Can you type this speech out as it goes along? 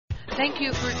Thank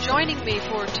you for joining me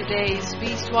for today's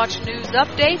Beastwatch News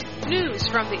Update. News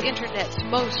from the Internet's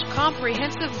most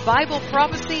comprehensive Bible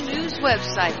prophecy news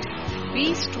website,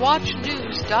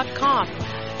 BeastWatchNews.com.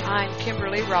 I'm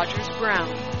Kimberly Rogers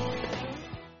Brown.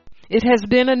 It has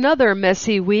been another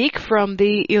messy week, from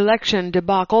the election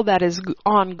debacle that is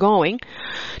ongoing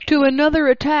to another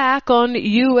attack on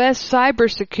U.S.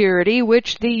 cybersecurity,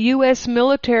 which the U.S.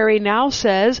 military now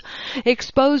says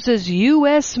exposes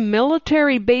U.S.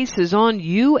 military bases on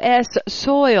U.S.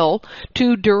 soil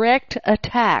to direct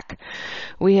attack.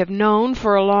 We have known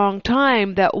for a long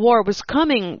time that war was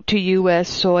coming to U.S.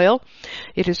 soil.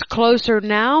 It is closer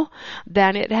now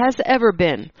than it has ever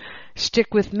been.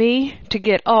 Stick with me to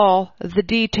get all the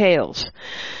details.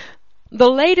 The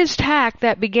latest hack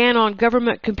that began on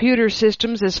government computer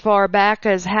systems as far back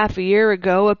as half a year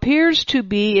ago appears to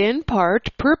be in part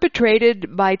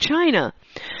perpetrated by China.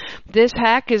 This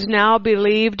hack is now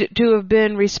believed to have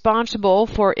been responsible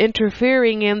for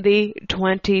interfering in the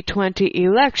 2020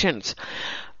 elections.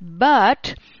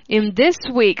 But in this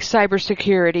week's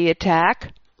cybersecurity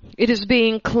attack, it is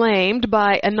being claimed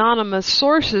by anonymous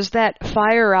sources that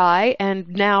FireEye and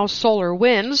now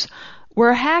SolarWinds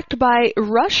were hacked by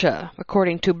Russia,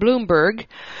 according to Bloomberg.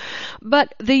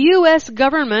 But the U.S.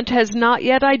 government has not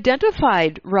yet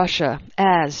identified Russia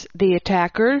as the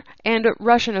attacker, and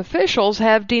Russian officials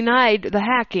have denied the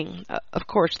hacking. Of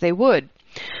course they would.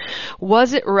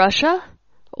 Was it Russia,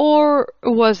 or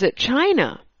was it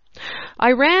China?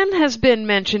 Iran has been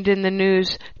mentioned in the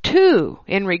news, too,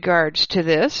 in regards to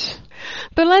this.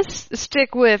 But let's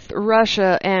stick with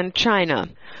Russia and China.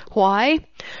 Why?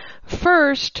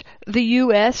 First, the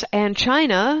U.S. and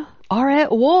China are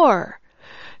at war.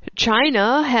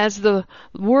 China has the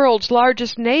world's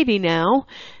largest navy now.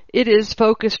 It is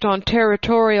focused on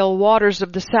territorial waters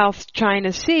of the South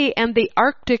China Sea and the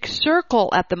Arctic Circle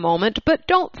at the moment, but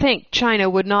don't think China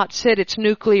would not sit its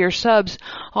nuclear subs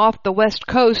off the west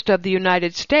coast of the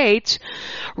United States.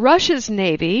 Russia's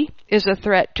navy is a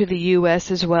threat to the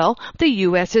U.S. as well. The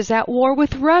U.S. is at war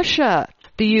with Russia.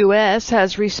 The U.S.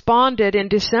 has responded in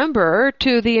December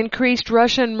to the increased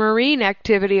Russian marine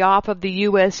activity off of the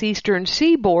U.S. eastern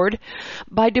seaboard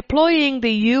by deploying the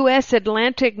U.S.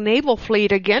 Atlantic Naval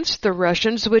Fleet against the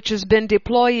Russians, which has been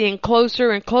deploying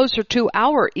closer and closer to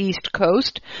our east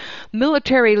coast.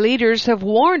 Military leaders have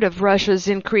warned of Russia's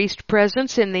increased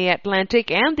presence in the Atlantic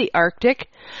and the Arctic.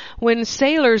 When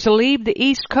sailors leave the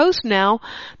east coast now,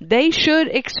 they should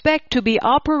expect to be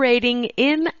operating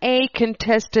in a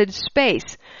contested space.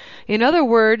 In other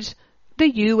words, the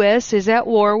U.S. is at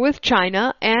war with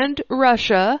China and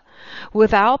Russia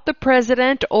without the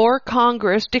President or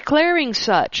Congress declaring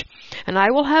such. And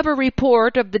I will have a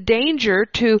report of the danger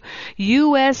to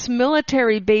U.S.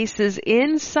 military bases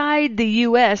inside the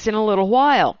U.S. in a little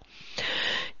while.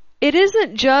 It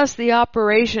isn't just the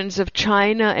operations of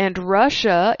China and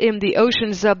Russia in the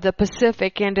oceans of the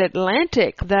Pacific and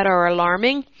Atlantic that are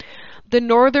alarming. The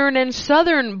northern and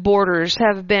southern borders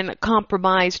have been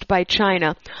compromised by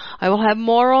China. I will have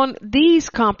more on these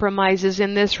compromises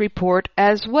in this report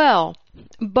as well.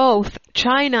 Both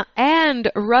China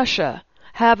and Russia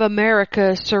have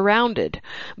America surrounded,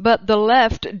 but the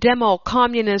left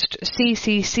demo-communist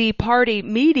CCC party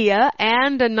media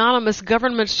and anonymous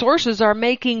government sources are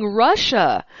making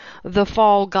Russia the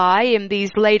fall guy in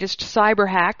these latest cyber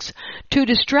hacks to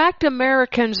distract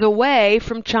Americans away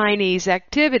from Chinese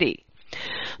activity.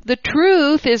 The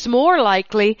truth is more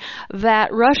likely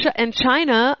that Russia and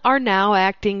China are now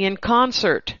acting in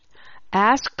concert.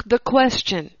 Ask the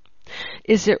question,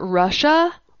 is it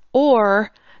Russia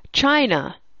or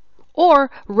China,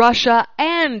 or Russia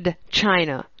and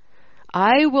China?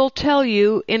 I will tell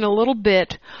you in a little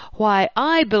bit why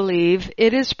I believe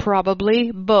it is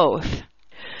probably both.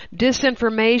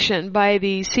 Disinformation by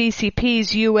the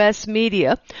CCP's U.S.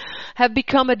 media have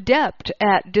become adept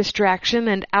at distraction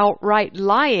and outright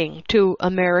lying to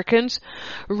Americans.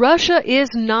 Russia is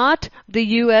not the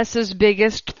U.S.'s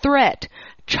biggest threat.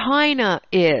 China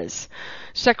is.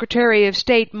 Secretary of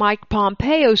State Mike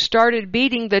Pompeo started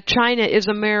beating the China is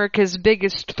America's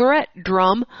biggest threat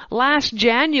drum last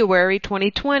January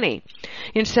 2020.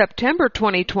 In September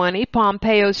 2020,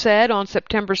 Pompeo said on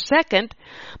September 2nd,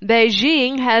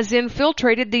 Beijing has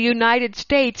infiltrated the United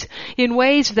States in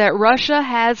ways that Russia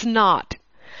has not.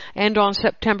 And on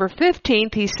September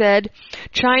 15th, he said,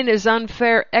 China's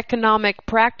unfair economic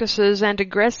practices and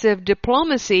aggressive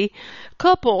diplomacy,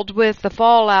 coupled with the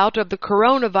fallout of the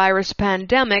coronavirus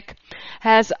pandemic,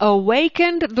 has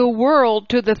awakened the world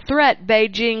to the threat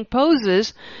Beijing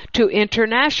poses to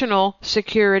international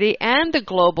security and the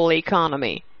global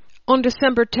economy. On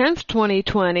December 10th,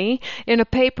 2020, in a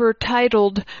paper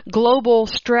titled Global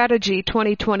Strategy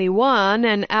 2021,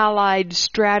 an Allied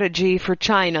Strategy for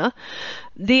China,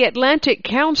 the Atlantic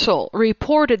Council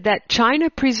reported that China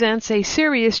presents a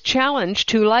serious challenge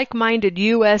to like-minded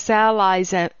U.S.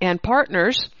 allies and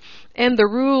partners and the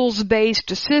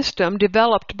rules-based system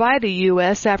developed by the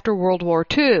U.S. after World War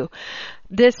II.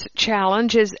 This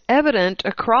challenge is evident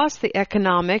across the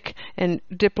economic and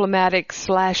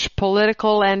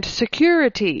diplomatic/political and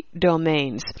security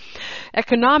domains.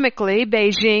 Economically,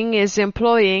 Beijing is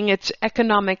employing its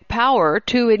economic power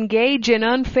to engage in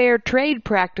unfair trade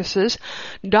practices,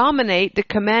 dominate the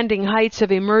commanding heights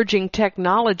of emerging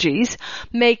technologies,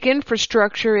 make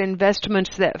infrastructure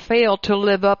investments that fail to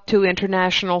live up to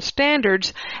international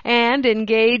standards, and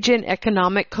engage in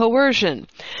economic coercion.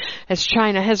 As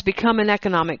China has become an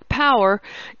economic power,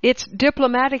 its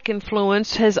diplomatic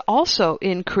influence has also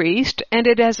increased, and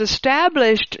it has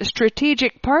established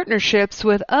strategic partnerships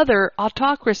with other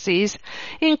autocracies,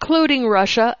 including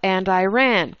Russia and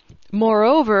Iran.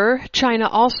 Moreover, China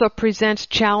also presents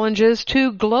challenges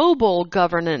to global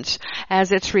governance,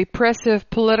 as its repressive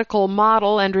political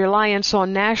model and reliance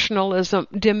on nationalism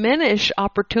diminish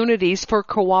opportunities for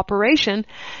cooperation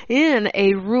in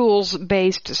a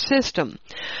rules-based system.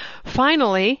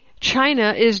 Finally,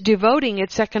 China is devoting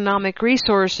its economic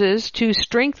resources to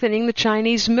strengthening the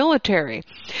Chinese military,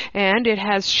 and it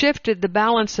has shifted the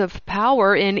balance of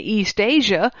power in East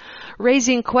Asia,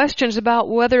 raising questions about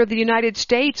whether the United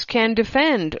States can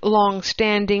defend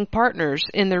long-standing partners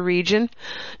in the region.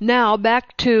 Now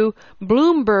back to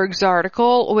Bloomberg's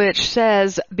article, which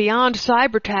says, beyond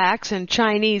cyber attacks and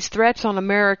Chinese threats on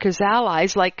America's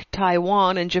allies like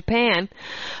Taiwan and Japan,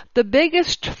 the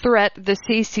biggest threat the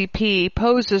CCP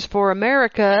poses for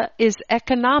America is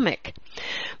economic.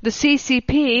 The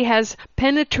CCP has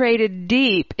penetrated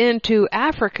deep into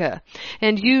Africa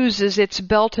and uses its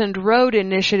Belt and Road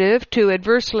Initiative to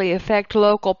adversely affect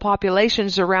local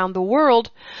populations around the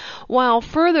world, while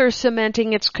further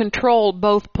cementing its control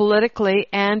both politically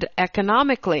and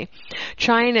economically.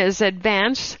 China's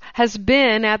advance has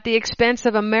been at the expense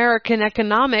of American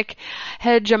economic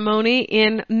hegemony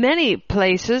in many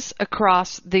places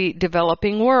across the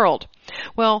developing world.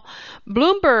 Well,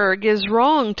 Bloomberg is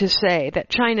wrong to say that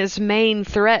China's main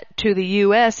threat to the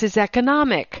U.S. is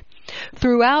economic.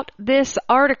 Throughout this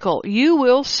article, you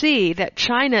will see that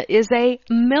China is a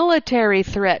military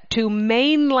threat to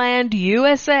mainland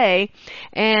USA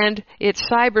and its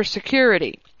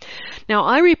cybersecurity. Now,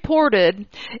 I reported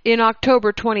in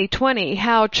October 2020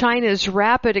 how China's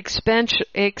rapid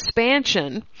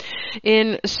expansion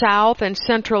in South and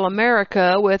Central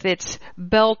America with its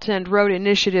Belt and Road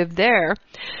Initiative there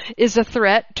is a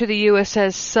threat to the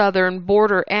U.S.'s southern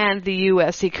border and the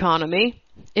U.S. economy.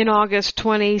 In August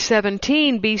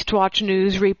 2017, Beastwatch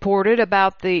News reported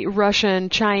about the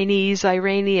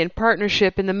Russian-Chinese-Iranian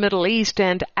partnership in the Middle East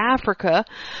and Africa.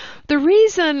 The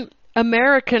reason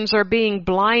Americans are being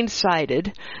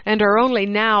blindsided and are only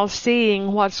now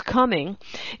seeing what's coming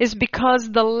is because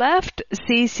the left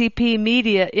CCP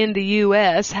media in the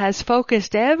U.S. has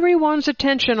focused everyone's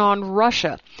attention on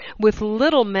Russia with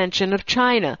little mention of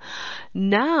China.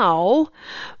 Now,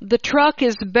 the truck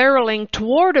is barreling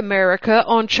toward America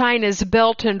on China's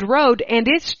Belt and Road, and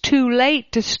it's too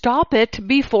late to stop it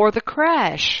before the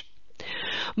crash.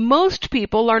 Most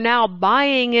people are now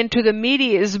buying into the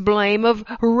media's blame of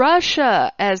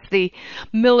Russia as the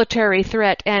military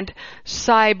threat and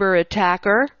cyber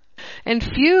attacker, and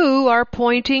few are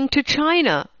pointing to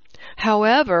China.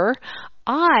 However,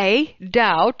 I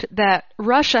doubt that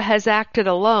Russia has acted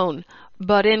alone,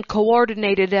 but in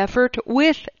coordinated effort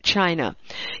with China.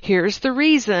 Here's the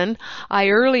reason I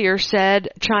earlier said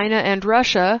China and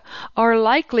Russia are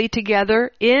likely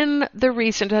together in the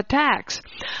recent attacks.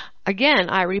 Again,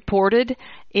 I reported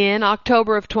in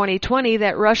October of 2020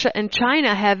 that Russia and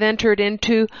China have entered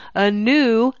into a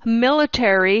new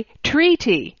military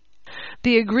treaty.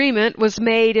 The agreement was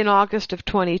made in August of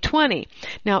 2020.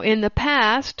 Now, in the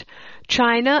past,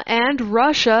 China and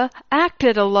Russia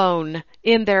acted alone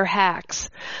in their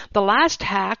hacks. The last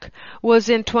hack was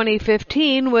in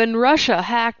 2015 when Russia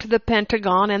hacked the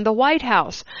Pentagon and the White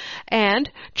House. And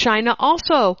China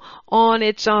also, on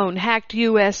its own, hacked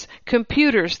U.S.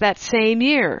 computers that same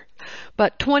year.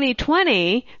 But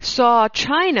 2020 saw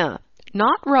China,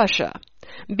 not Russia,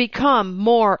 become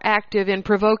more active in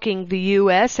provoking the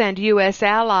U.S. and U.S.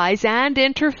 allies and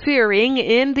interfering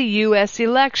in the U.S.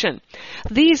 election.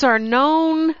 These are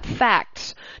known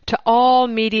facts to all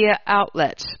media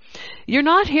outlets. You're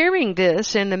not hearing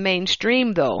this in the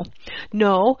mainstream, though.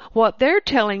 No, what they're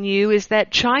telling you is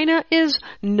that China is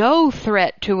no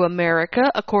threat to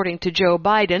America, according to Joe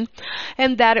Biden,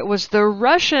 and that it was the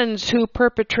Russians who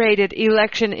perpetrated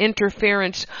election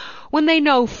interference when they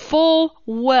know full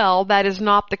well that is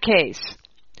not the case.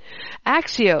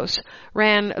 Axios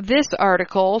ran this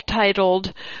article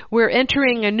titled, "We're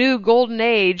Entering a New Golden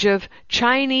Age of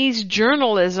Chinese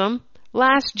Journalism,"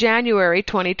 last January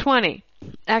 2020.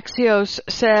 Axios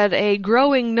said a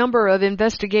growing number of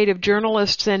investigative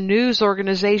journalists and news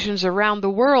organizations around the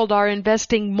world are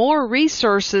investing more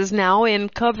resources now in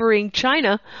covering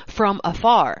China from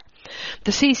afar.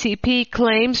 The CCP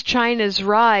claims China's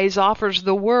rise offers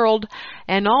the world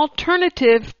an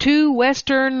alternative to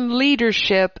Western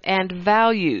leadership and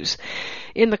values.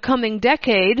 In the coming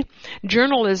decade,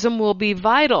 journalism will be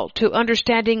vital to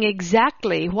understanding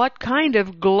exactly what kind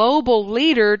of global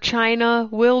leader China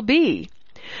will be.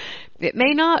 It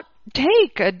may not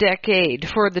take a decade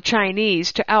for the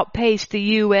Chinese to outpace the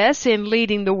U.S. in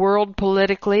leading the world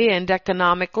politically and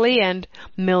economically and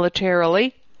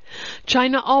militarily.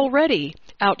 China already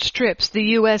outstrips the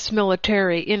U.S.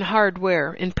 military in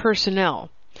hardware and personnel.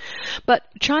 But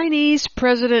Chinese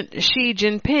President Xi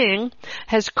Jinping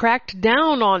has cracked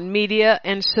down on media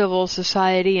and civil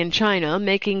society in China,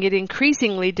 making it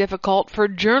increasingly difficult for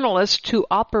journalists to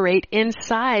operate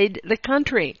inside the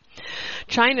country.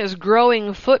 China's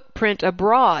growing footprint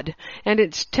abroad and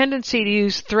its tendency to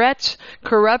use threats,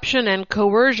 corruption, and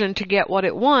coercion to get what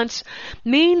it wants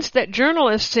means that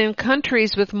journalists in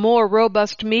countries with more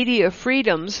robust media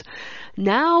freedoms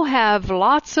now have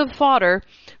lots of fodder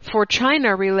for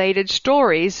China-related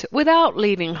stories without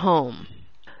leaving home.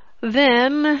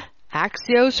 Then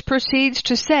Axios proceeds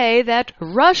to say that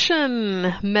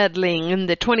Russian meddling in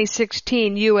the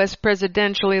 2016 U.S.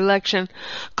 presidential election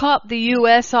caught the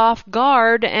U.S. off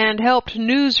guard and helped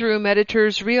newsroom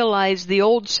editors realize the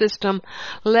old system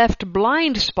left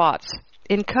blind spots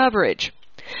in coverage.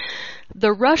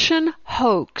 The Russian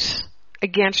hoax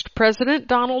against President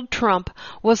Donald Trump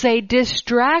was a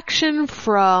distraction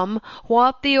from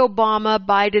what the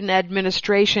Obama-Biden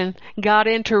administration got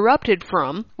interrupted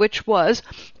from, which was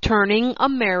turning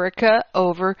America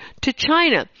over to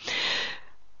China.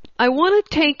 I want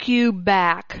to take you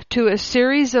back to a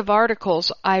series of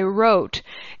articles I wrote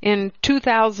in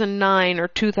 2009 or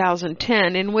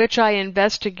 2010 in which I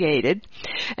investigated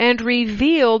and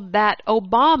revealed that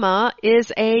Obama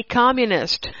is a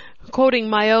communist. Quoting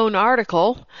my own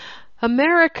article,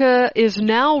 America is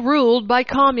now ruled by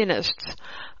communists.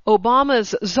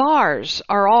 Obama's czars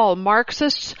are all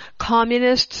Marxists,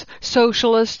 communists,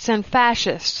 socialists, and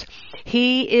fascists.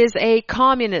 He is a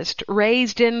communist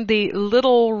raised in the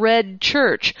Little Red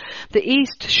Church, the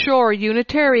East Shore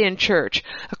Unitarian Church.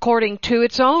 According to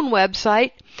its own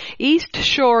website, East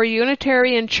Shore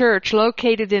Unitarian Church,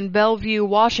 located in Bellevue,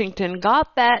 Washington,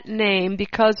 got that name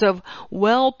because of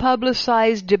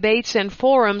well-publicized debates and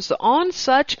forums on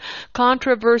such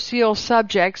controversial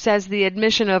subjects as the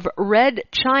admission of Red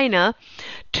China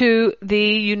to the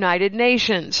United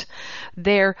Nations.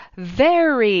 They're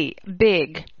very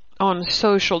big on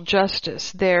social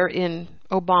justice there in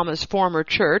Obama's former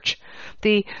church.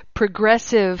 The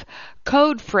progressive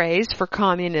code phrase for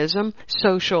communism,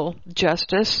 social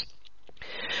justice.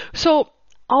 So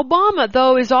Obama,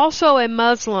 though, is also a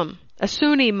Muslim, a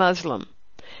Sunni Muslim.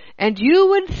 And you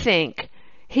would think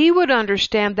he would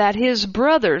understand that his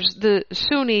brothers, the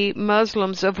Sunni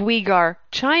Muslims of Uyghur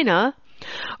China,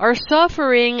 are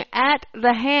suffering at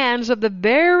the hands of the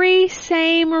very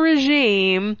same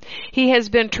regime he has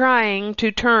been trying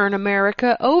to turn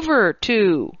America over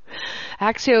to.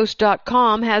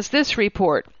 Axios.com has this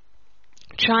report.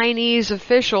 Chinese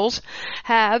officials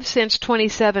have, since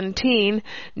 2017,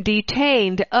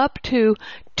 detained up to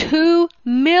 2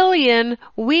 million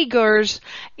Uyghurs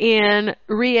in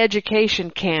re-education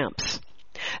camps.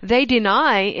 They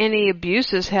deny any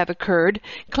abuses have occurred,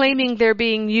 claiming they're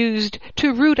being used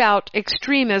to root out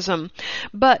extremism.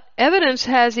 But evidence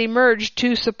has emerged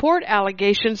to support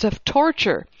allegations of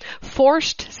torture,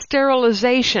 forced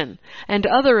sterilization, and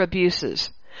other abuses.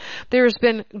 There has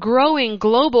been growing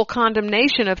global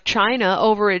condemnation of China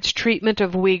over its treatment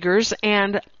of Uyghurs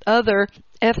and other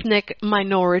ethnic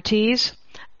minorities.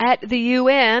 At the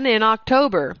UN in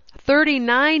October,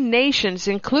 39 nations,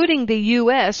 including the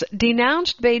U.S.,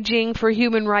 denounced Beijing for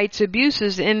human rights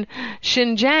abuses in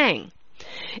Xinjiang.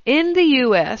 In the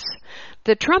U.S.,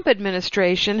 the Trump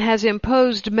administration has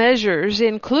imposed measures,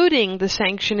 including the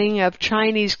sanctioning of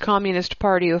Chinese Communist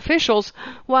Party officials,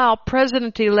 while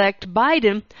President-elect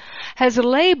Biden has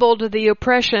labeled the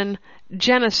oppression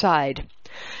genocide.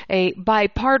 A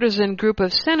bipartisan group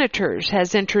of senators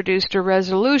has introduced a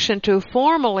resolution to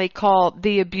formally call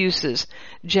the abuses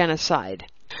genocide.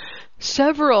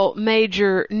 Several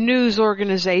major news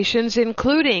organizations,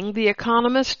 including The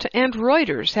Economist and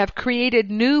Reuters, have created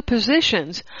new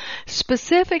positions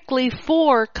specifically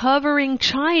for covering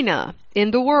China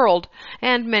in the world,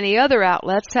 and many other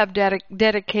outlets have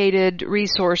dedicated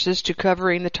resources to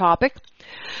covering the topic.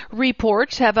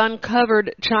 Reports have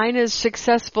uncovered China's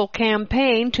successful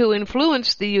campaign to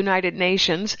influence the United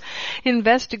Nations,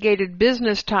 investigated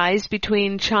business ties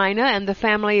between China and the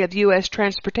family of U.S.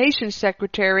 Transportation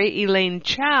Secretary Elaine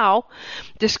Chao,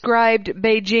 described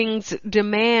Beijing's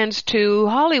demands to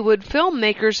Hollywood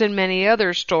filmmakers, and many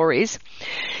other stories.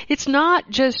 It's not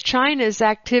just China's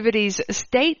activities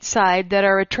stateside that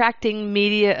are attracting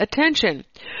media attention.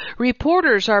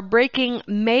 Reporters are breaking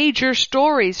major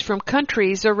stories from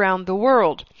countries around the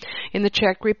world. In the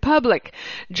Czech Republic,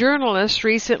 journalists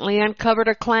recently uncovered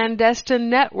a clandestine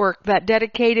network that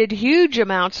dedicated huge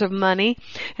amounts of money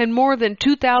and more than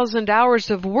 2,000 hours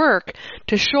of work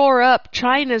to shore up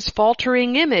China's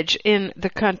faltering image in the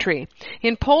country.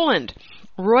 In Poland,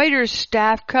 Reuters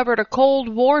staff covered a Cold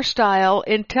War-style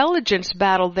intelligence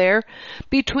battle there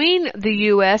between the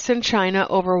U.S. and China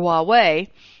over Huawei.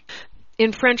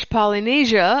 In French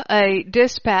Polynesia, a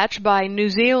dispatch by New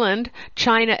Zealand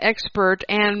China expert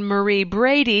Anne-Marie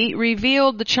Brady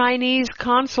revealed the Chinese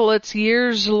consulate's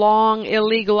years-long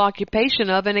illegal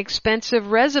occupation of an expensive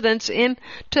residence in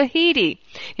Tahiti.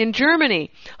 In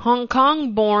Germany, Hong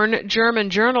Kong-born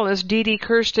German journalist Didi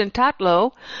Kirsten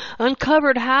Tatlow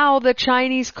uncovered how the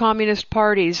Chinese Communist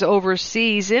Party's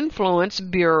Overseas Influence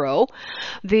Bureau,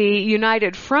 the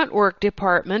United Front Work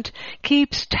Department,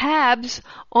 keeps tabs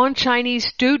on Chinese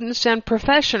students and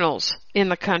professionals in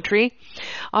the country.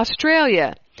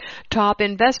 Australia. Top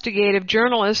investigative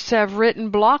journalists have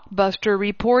written blockbuster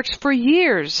reports for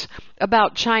years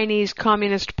about Chinese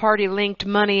Communist Party-linked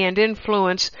money and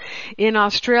influence in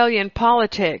Australian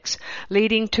politics,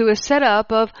 leading to a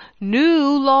setup of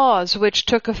new laws which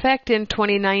took effect in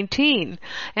 2019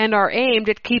 and are aimed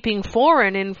at keeping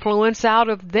foreign influence out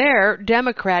of their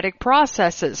democratic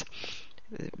processes.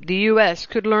 The U.S.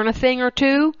 could learn a thing or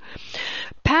two.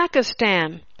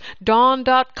 Pakistan.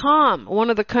 Dawn.com, one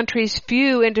of the country's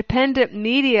few independent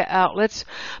media outlets,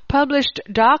 published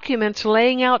documents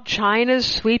laying out China's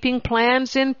sweeping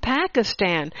plans in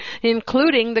Pakistan,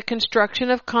 including the construction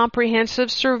of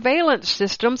comprehensive surveillance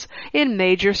systems in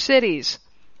major cities.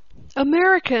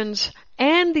 Americans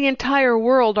and the entire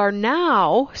world are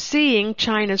now seeing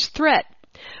China's threat.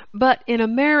 But in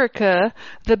America,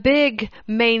 the big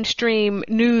mainstream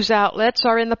news outlets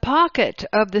are in the pocket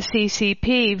of the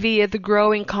CCP via the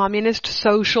growing communist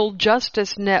social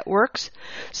justice networks,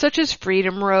 such as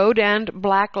Freedom Road and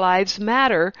Black Lives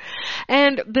Matter.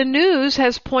 And the news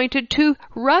has pointed to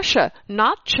Russia,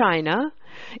 not China,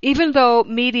 even though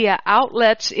media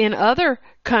outlets in other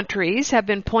countries have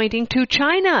been pointing to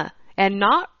China and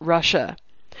not Russia.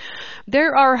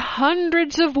 There are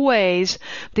hundreds of ways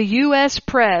the U.S.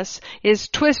 press is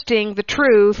twisting the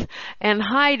truth and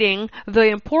hiding the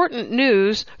important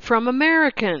news from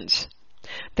Americans.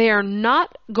 They are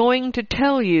not going to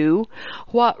tell you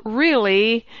what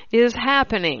really is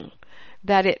happening,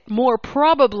 that it more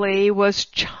probably was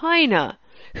China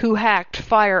who hacked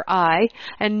FireEye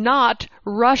and not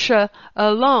Russia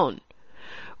alone.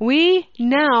 We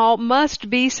now must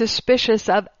be suspicious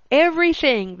of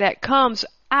everything that comes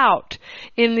out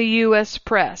in the U.S.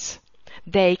 press.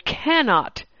 They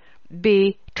cannot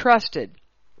be trusted.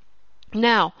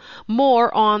 Now,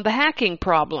 more on the hacking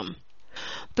problem.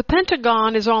 The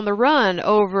Pentagon is on the run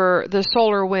over the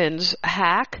SolarWinds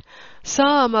hack.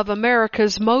 Some of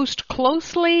America's most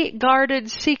closely guarded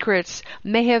secrets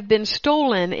may have been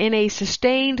stolen in a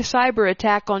sustained cyber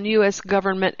attack on U.S.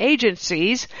 government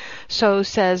agencies, so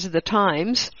says The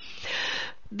Times.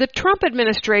 The Trump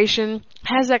administration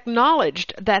has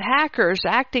acknowledged that hackers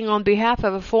acting on behalf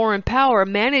of a foreign power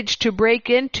managed to break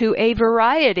into a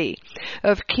variety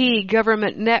of key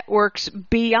government networks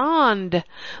beyond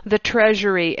the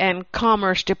Treasury and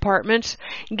Commerce departments,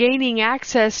 gaining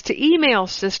access to email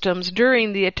systems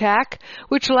during the attack,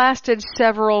 which lasted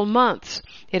several months.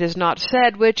 It is not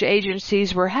said which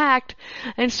agencies were hacked,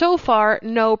 and so far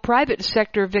no private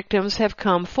sector victims have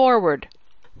come forward.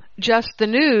 Just the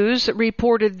News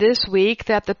reported this week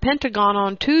that the Pentagon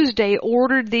on Tuesday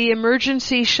ordered the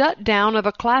emergency shutdown of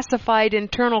a classified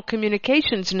internal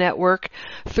communications network.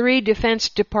 3 Defense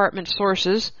Department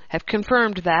sources have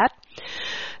confirmed that.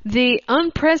 The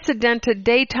unprecedented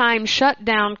daytime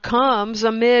shutdown comes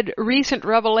amid recent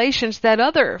revelations that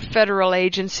other federal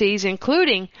agencies,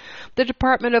 including the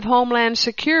Department of Homeland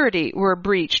Security, were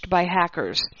breached by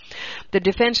hackers. The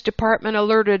Defense Department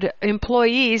alerted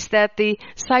employees that the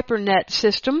CyberNet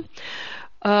system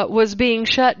was being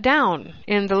shut down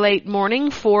in the late morning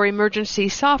for emergency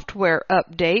software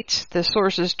updates, the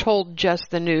sources told Just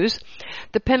the News.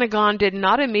 The Pentagon did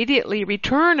not immediately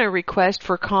return a request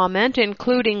for comment,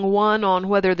 including one on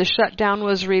whether the shutdown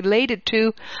was related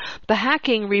to the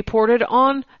hacking reported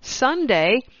on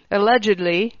Sunday,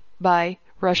 allegedly by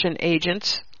Russian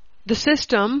agents. The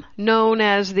system, known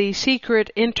as the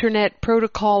Secret Internet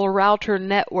Protocol Router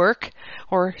Network,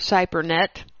 or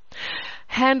CyberNet,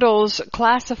 handles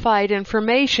classified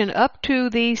information up to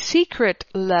the secret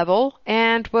level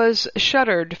and was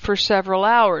shuttered for several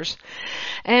hours.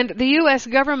 And the U.S.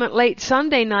 government late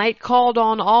Sunday night called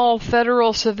on all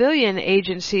federal civilian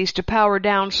agencies to power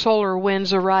down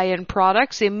SolarWinds Orion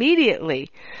products immediately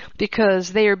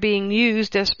because they are being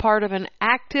used as part of an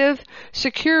active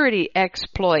security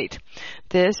exploit.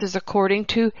 This is according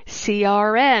to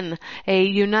CRN, a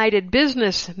United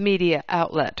Business media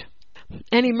outlet.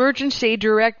 An emergency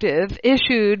directive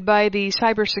issued by the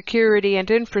Cybersecurity and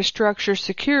Infrastructure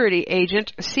Security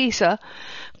Agent, CISA,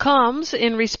 comes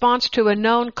in response to a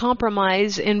known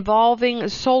compromise involving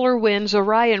SolarWinds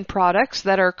Orion products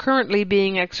that are currently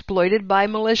being exploited by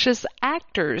malicious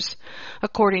actors,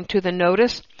 according to the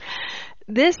notice.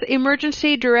 This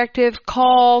emergency directive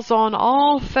calls on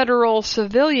all federal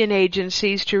civilian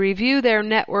agencies to review their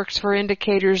networks for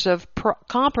indicators of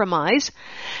compromise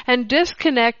and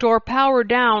disconnect or power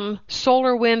down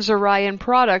SolarWinds Orion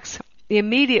products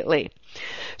immediately.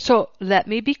 So let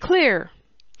me be clear.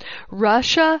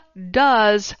 Russia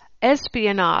does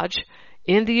espionage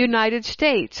in the United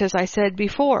States, as I said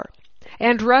before,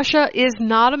 and Russia is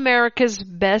not America's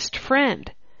best friend.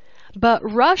 But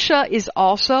Russia is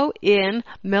also in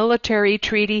military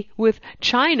treaty with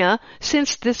China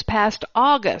since this past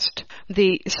August,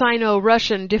 the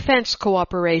Sino-Russian Defense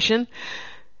Cooperation.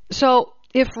 So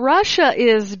if Russia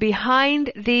is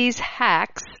behind these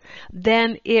hacks,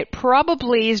 then it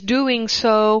probably is doing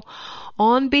so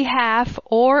on behalf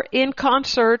or in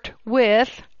concert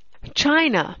with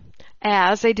China,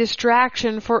 as a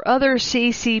distraction for other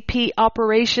CCP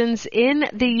operations in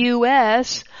the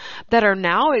U.S. that are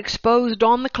now exposed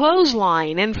on the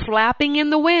clothesline and flapping in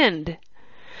the wind.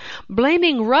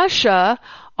 Blaming Russia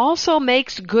also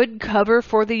makes good cover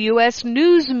for the U.S.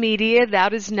 news media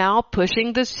that is now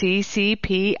pushing the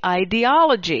CCP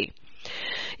ideology.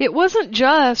 It wasn't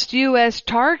just U.S.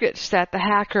 targets that the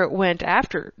hacker went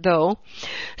after, though.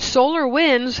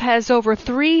 SolarWinds has over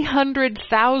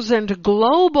 300,000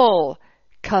 global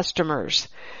customers.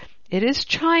 It is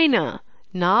China,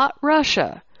 not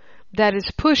Russia, that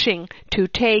is pushing to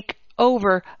take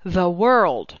over the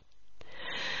world.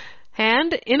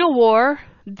 And in a war,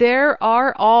 there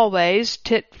are always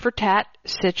tit-for-tat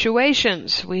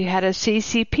situations. We had a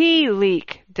CCP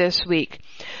leak this week.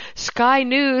 Sky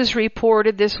News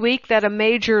reported this week that a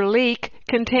major leak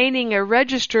containing a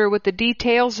register with the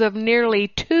details of nearly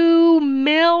 2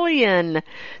 million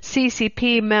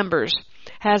CCP members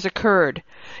has occurred,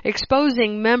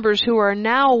 exposing members who are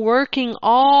now working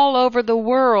all over the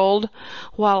world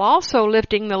while also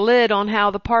lifting the lid on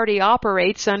how the party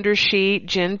operates under Xi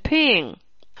Jinping.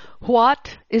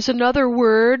 What is another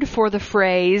word for the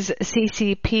phrase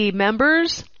CCP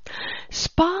members?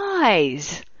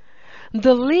 Spies.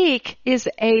 The leak is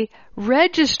a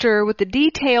register with the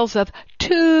details of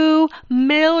 2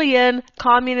 million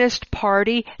Communist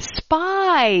Party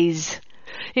spies,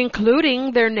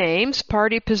 including their names,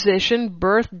 party position,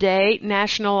 birthday,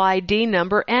 national ID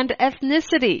number, and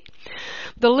ethnicity.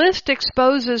 The list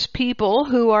exposes people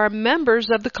who are members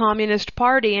of the Communist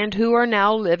Party and who are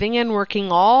now living and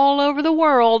working all over the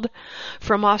world,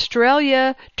 from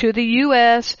Australia to the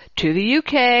US to the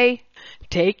UK.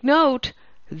 Take note.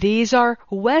 These are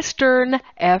Western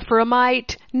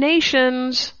Ephraimite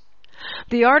nations.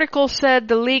 The article said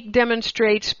the leak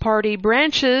demonstrates party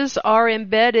branches are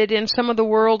embedded in some of the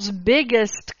world's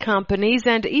biggest companies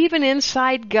and even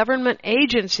inside government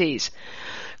agencies.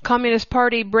 Communist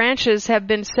Party branches have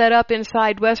been set up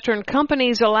inside Western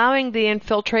companies, allowing the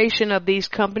infiltration of these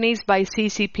companies by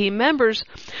CCP members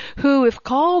who, if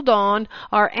called on,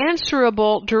 are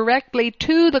answerable directly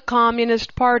to the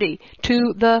Communist Party,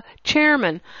 to the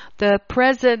chairman, the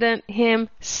president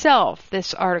himself,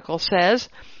 this article says.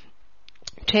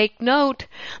 Take note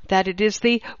that it is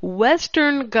the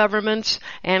Western governments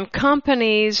and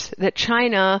companies that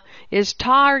China is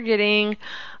targeting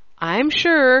I'm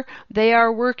sure they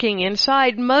are working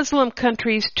inside Muslim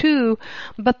countries too,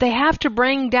 but they have to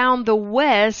bring down the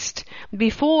West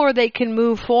before they can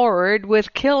move forward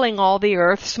with killing all the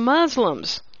Earth's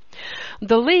Muslims.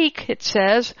 The leak, it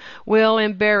says, will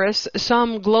embarrass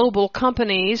some global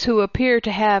companies who appear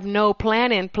to have no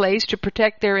plan in place to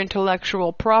protect their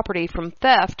intellectual property from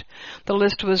theft. The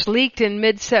list was leaked in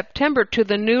mid-September to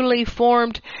the newly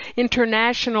formed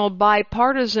international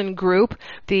bipartisan group,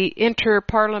 the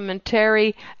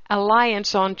Interparliamentary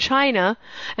Alliance on China,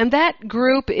 and that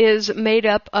group is made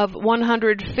up of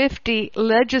 150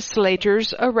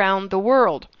 legislators around the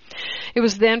world. It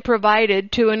was then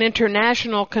provided to an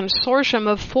international consortium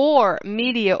of 4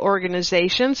 media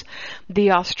organizations,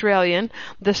 The Australian,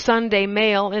 The Sunday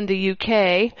Mail in the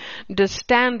UK, The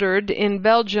Standard in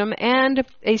Belgium, and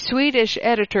a Swedish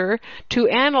editor to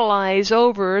analyze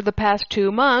over the past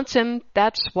 2 months, and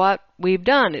that's what we've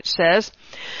done, it says.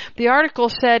 The article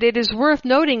said it is worth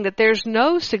noting that there's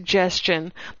no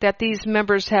suggestion that these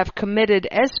members have committed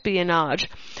espionage,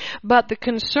 but the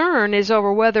concern is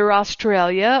over whether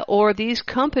Australia or these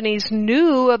companies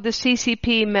knew of the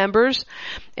CCP members,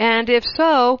 and if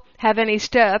so, have any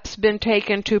steps been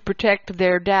taken to protect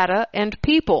their data and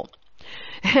people.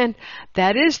 And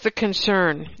that is the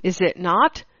concern, is it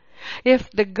not? If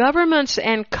the governments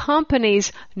and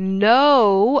companies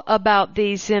know about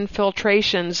these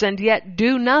infiltrations and yet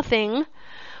do nothing,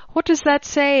 what does that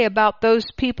say about those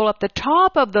people at the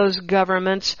top of those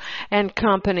governments and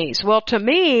companies? Well, to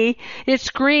me, it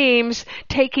screams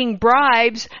taking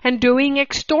bribes and doing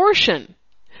extortion.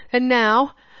 And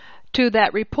now, to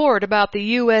that report about the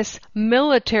U.S.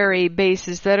 military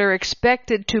bases that are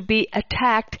expected to be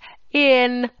attacked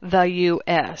in the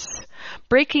U.S.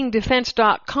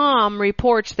 BreakingDefense.com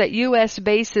reports that U.S.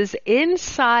 bases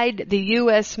inside the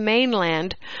U.S.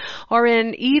 mainland are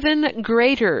in even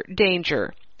greater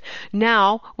danger.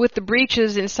 Now, with the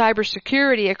breaches in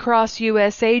cybersecurity across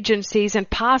U.S. agencies and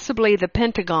possibly the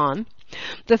Pentagon,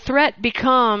 the threat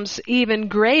becomes even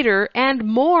greater and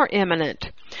more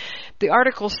imminent. The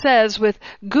article says, with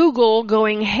Google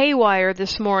going haywire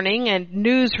this morning and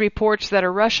news reports that a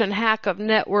Russian hack of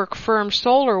network firm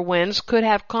SolarWinds could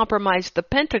have compromised the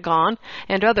Pentagon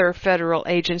and other federal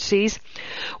agencies,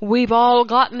 we've all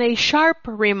gotten a sharp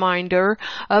reminder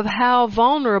of how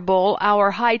vulnerable our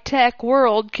high-tech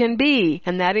world can be,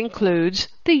 and that includes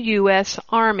the U.S.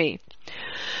 Army.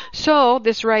 So,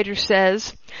 this writer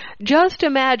says, just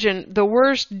imagine the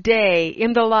worst day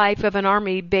in the life of an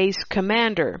Army base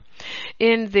commander.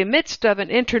 In the midst of an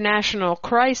international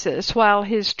crisis, while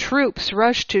his troops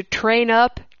rush to train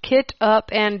up, kit up,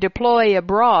 and deploy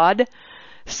abroad,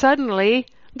 suddenly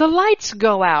the lights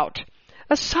go out.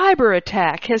 A cyber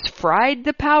attack has fried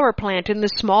the power plant in the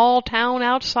small town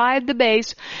outside the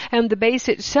base, and the base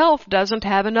itself doesn't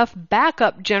have enough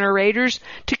backup generators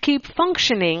to keep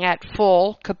functioning at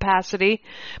full capacity.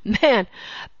 Man,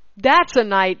 that's a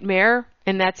nightmare,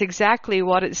 and that's exactly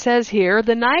what it says here.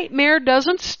 The nightmare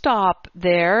doesn't stop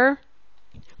there.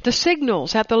 The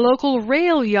signals at the local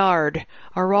rail yard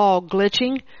are all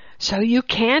glitching, so you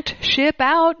can't ship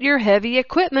out your heavy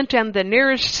equipment, and the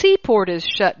nearest seaport is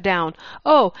shut down.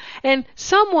 Oh, and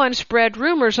someone spread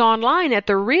rumors online that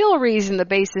the real reason the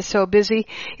base is so busy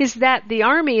is that the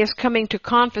Army is coming to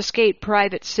confiscate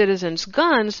private citizens'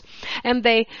 guns, and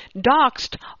they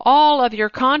doxed all of your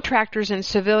contractors and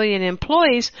civilian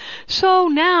employees, so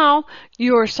now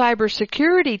your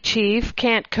cybersecurity chief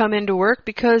can't come into work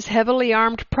because heavily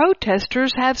armed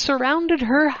protesters have surrounded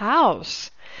her house.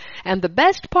 And the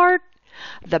best part?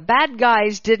 The bad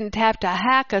guys didn't have to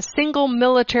hack a single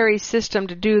military system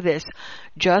to do this.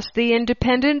 Just the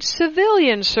independent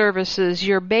civilian services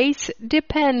your base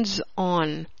depends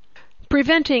on.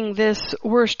 Preventing this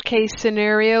worst-case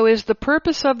scenario is the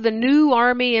purpose of the new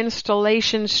Army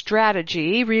installation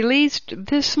strategy released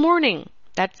this morning.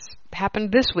 That's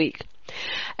happened this week.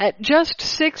 At just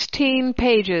 16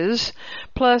 pages,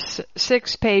 plus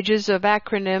 6 pages of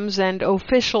acronyms and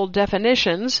official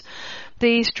definitions,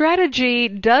 the strategy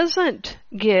doesn't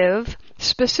give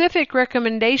specific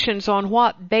recommendations on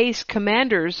what base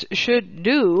commanders should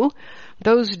do.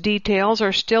 Those details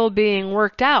are still being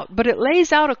worked out, but it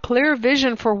lays out a clear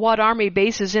vision for what Army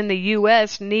bases in the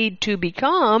U.S. need to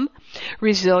become: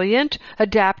 resilient,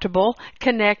 adaptable,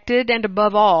 connected, and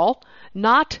above all,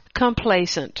 not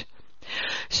complacent.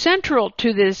 Central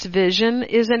to this vision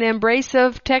is an embrace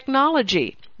of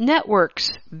technology, networks,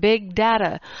 big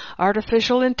data,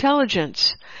 artificial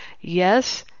intelligence.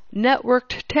 Yes,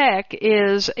 networked tech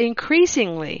is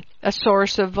increasingly a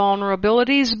source of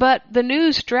vulnerabilities, but the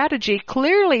new strategy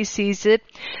clearly sees it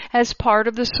as part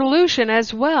of the solution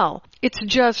as well. It's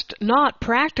just not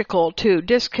practical to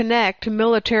disconnect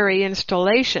military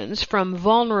installations from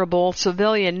vulnerable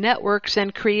civilian networks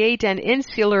and create an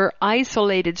insular,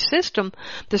 isolated system,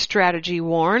 the strategy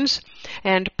warns,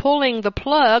 and pulling the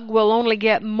plug will only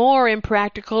get more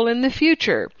impractical in the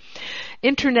future.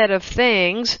 Internet of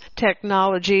Things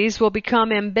technologies will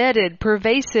become embedded,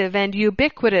 pervasive, and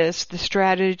ubiquitous, the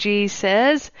strategy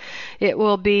says. It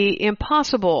will be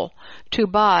impossible to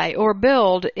buy or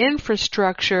build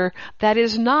infrastructure that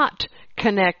is not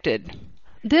connected.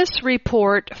 This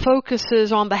report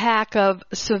focuses on the hack of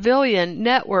civilian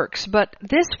networks, but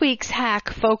this week's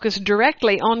hack focused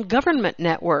directly on government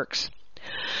networks.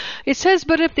 It says,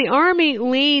 but if the Army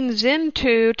leans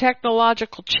into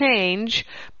technological change,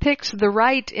 picks the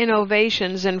right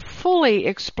innovations, and fully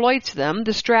exploits them,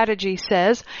 the strategy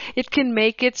says, it can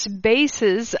make its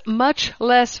bases much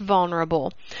less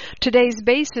vulnerable. Today's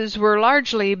bases were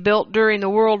largely built during the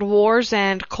World Wars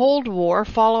and Cold War,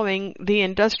 following the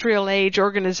industrial age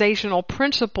organizational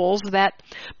principles that,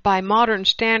 by modern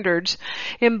standards,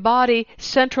 embody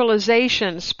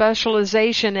centralization,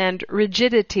 specialization, and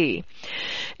rigidity.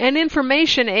 An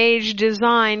information age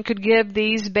design could give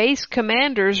these base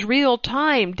commanders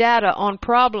real-time data on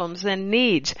problems and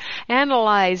needs,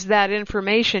 analyze that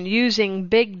information using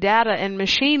big data and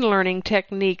machine learning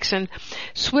techniques, and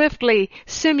swiftly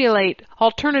simulate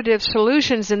alternative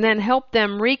solutions, and then help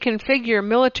them reconfigure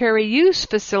military use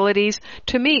facilities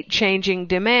to meet changing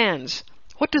demands.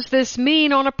 What does this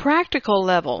mean on a practical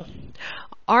level?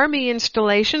 Army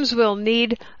installations will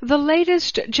need the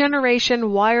latest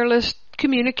generation wireless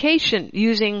communication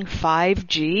using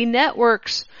 5G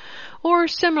networks or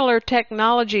similar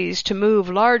technologies to move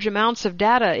large amounts of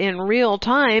data in real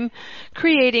time,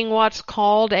 creating what's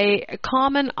called a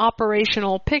common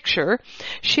operational picture,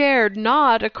 shared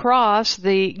not across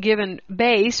the given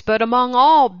base but among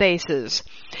all bases.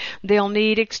 They'll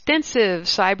need extensive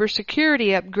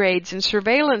cybersecurity upgrades and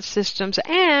surveillance systems,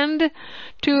 and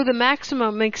to the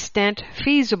maximum extent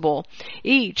feasible,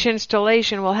 each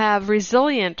installation will have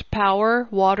resilient power,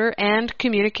 water, and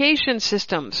communication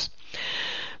systems.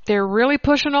 They're really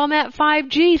pushing on that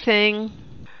 5G thing.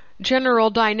 General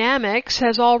Dynamics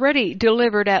has already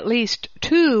delivered at least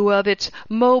 2 of its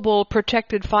mobile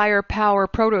protected firepower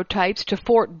prototypes to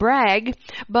Fort Bragg,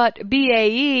 but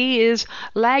BAE is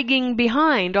lagging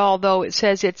behind, although it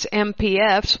says its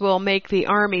MPFs will make the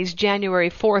Army's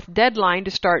January 4th deadline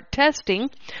to start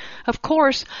testing. Of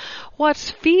course,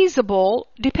 what's feasible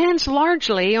depends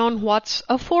largely on what's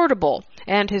affordable.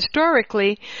 And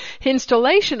historically,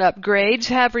 installation upgrades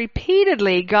have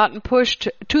repeatedly gotten pushed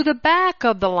to the back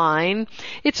of the line.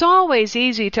 It's always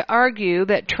easy to argue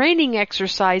that training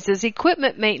exercises,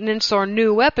 equipment maintenance, or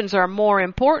new weapons are more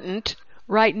important.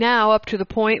 Right now, up to the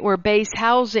point where base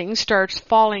housing starts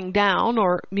falling down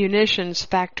or munitions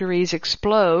factories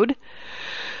explode.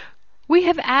 We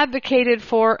have advocated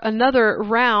for another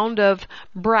round of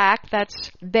BRAC, that's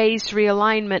Base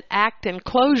Realignment Act and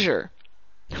Closure.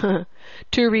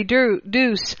 To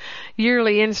reduce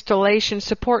yearly installation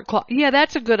support costs. Yeah,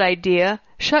 that's a good idea.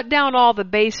 Shut down all the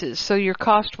bases so your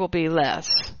cost will be less.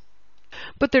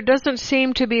 But there doesn't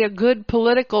seem to be a good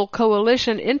political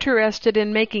coalition interested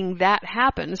in making that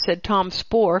happen, said Tom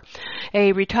Spohr,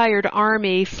 a retired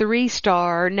Army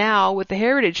 3-star now with the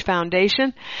Heritage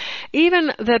Foundation.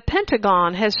 Even the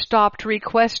Pentagon has stopped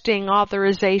requesting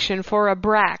authorization for a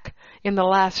BRAC in the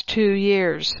last 2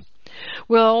 years.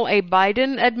 Will a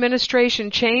Biden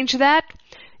administration change that?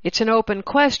 It's an open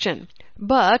question.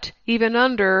 But even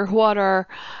under what are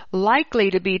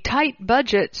likely to be tight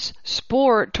budgets,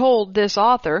 Spohr told this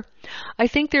author, I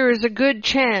think there is a good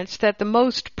chance that the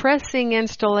most pressing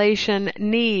installation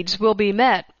needs will be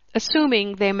met,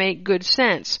 assuming they make good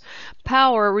sense.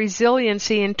 Power,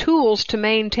 resiliency, and tools to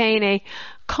maintain a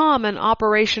common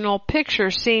operational picture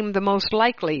seem the most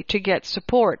likely to get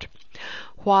support.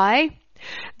 Why?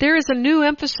 There is a new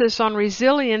emphasis on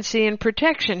resiliency and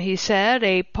protection, he said,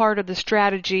 a part of the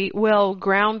strategy well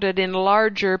grounded in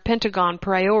larger Pentagon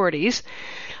priorities.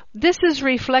 This is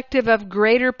reflective of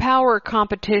greater power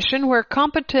competition where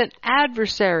competent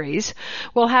adversaries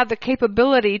will have the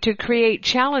capability to create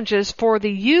challenges for the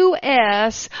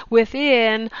U.S.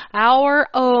 within our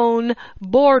own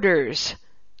borders.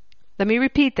 Let me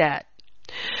repeat that.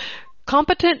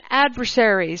 Competent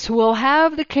adversaries will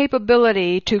have the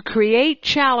capability to create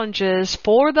challenges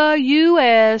for the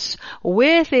U.S.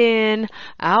 within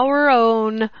our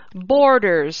own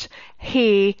borders,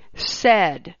 he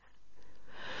said.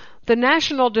 The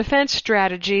National Defense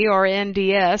Strategy, or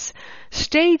NDS,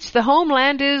 states the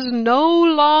homeland is no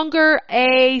longer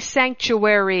a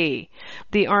sanctuary,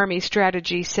 the Army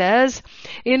strategy says,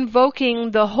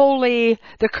 invoking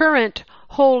the current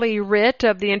holy writ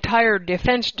of the entire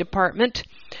Defense Department.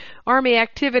 Army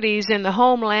activities in the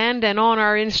homeland and on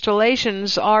our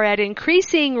installations are at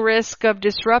increasing risk of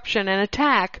disruption and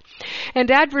attack,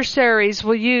 and adversaries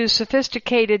will use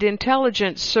sophisticated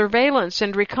intelligence, surveillance,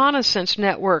 and reconnaissance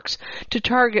networks to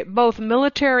target both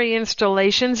military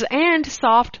installations and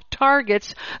soft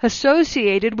targets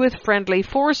associated with friendly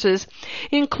forces,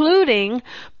 including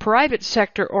private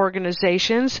sector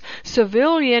organizations,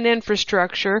 civilian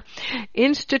infrastructure,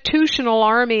 institutional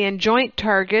Army and joint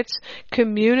targets,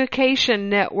 communication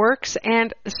networks,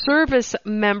 and service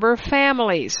member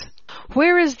families.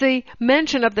 Where is the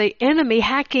mention of the enemy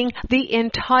hacking the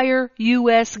entire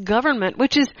U.S. government,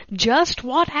 which is just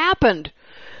what happened?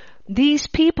 These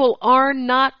people are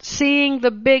not seeing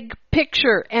the big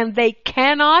picture, and they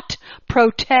cannot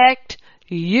protect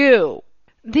you.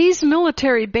 These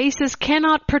military bases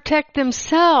cannot protect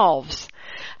themselves.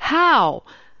 How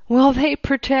will they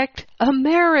protect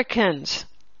Americans?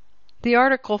 The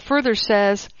article further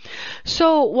says,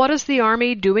 so what is the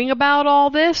Army doing about all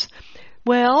this?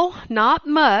 Well, not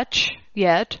much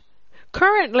yet.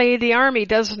 Currently, the Army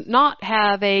does not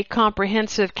have a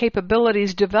comprehensive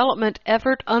capabilities development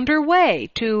effort underway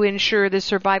to ensure the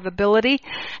survivability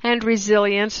and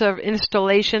resilience of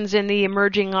installations in the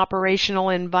emerging operational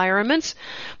environments,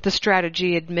 the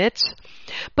strategy admits.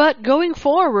 But going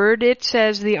forward, it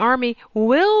says the Army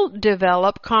will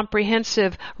develop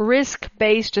comprehensive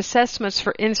risk-based assessments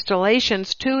for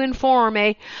installations to inform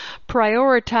a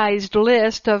prioritized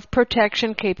list of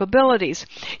protection capabilities.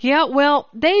 Yeah, well,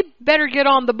 they better get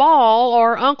on the ball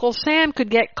or Uncle Sam could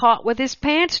get caught with his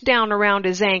pants down around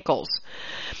his ankles.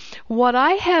 What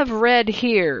I have read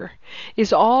here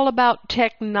is all about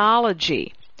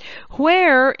technology.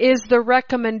 Where is the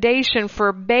recommendation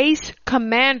for base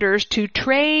commanders to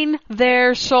train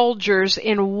their soldiers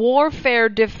in warfare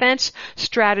defense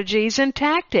strategies and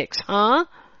tactics, huh?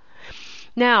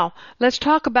 Now, let's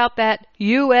talk about that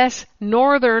U.S.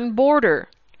 northern border.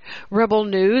 Rebel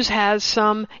News has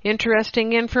some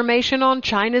interesting information on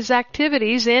China's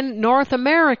activities in North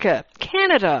America,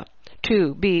 Canada,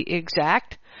 to be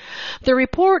exact. The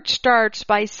report starts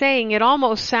by saying it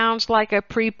almost sounds like a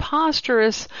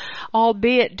preposterous,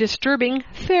 albeit disturbing,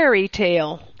 fairy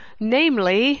tale.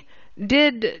 Namely,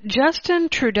 did Justin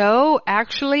Trudeau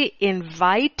actually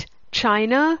invite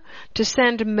China to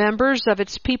send members of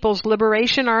its People's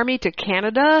Liberation Army to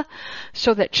Canada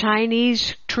so that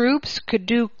Chinese troops could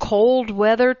do cold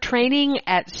weather training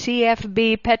at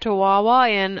CFB Petawawa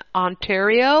in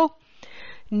Ontario?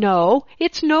 No,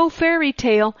 it's no fairy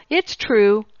tale. It's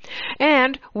true.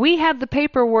 And we have the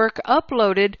paperwork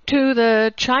uploaded to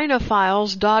the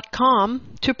chinafiles.com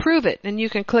to prove it. And you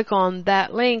can click on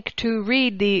that link to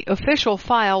read the official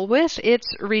file with its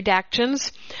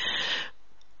redactions.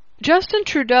 Justin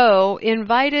Trudeau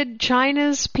invited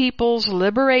China's People's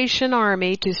Liberation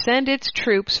Army to send its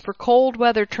troops for cold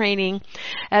weather training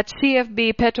at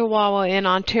CFB Petawawa in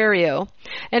Ontario,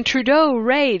 and Trudeau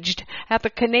raged at the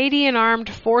Canadian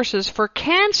Armed Forces for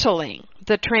canceling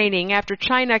the training after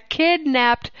China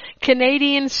kidnapped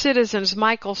Canadian citizens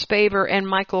Michael Spavor and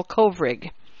Michael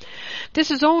Kovrig.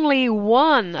 This is only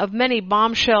one of many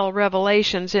bombshell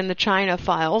revelations in the China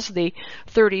Files, the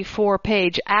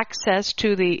 34-page access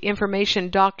to the information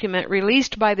document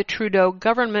released by the Trudeau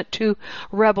government to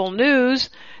Rebel News,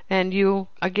 and you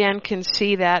again can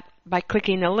see that by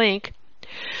clicking the link.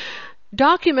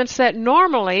 Documents that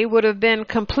normally would have been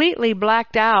completely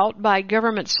blacked out by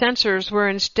government censors were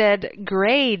instead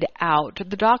grayed out.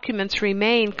 The documents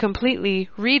remain completely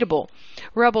readable.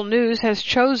 Rebel News has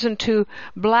chosen to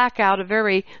black out a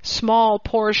very small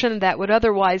portion that would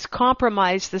otherwise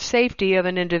compromise the safety of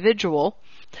an individual.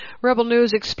 Rebel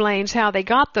News explains how they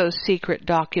got those secret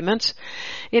documents.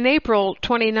 In April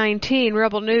 2019,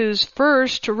 Rebel News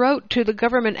first wrote to the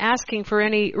government asking for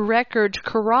any records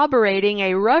corroborating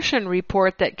a Russian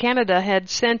report that Canada had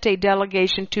sent a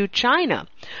delegation to China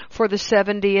for the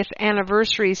 70th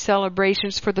anniversary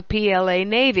celebrations for the PLA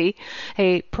Navy,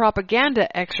 a propaganda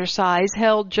exercise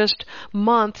held just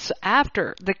months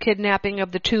after the kidnapping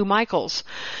of the two Michaels.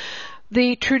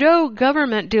 The Trudeau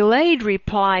government delayed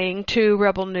replying to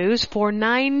Rebel News for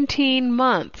 19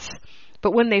 months.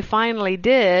 But when they finally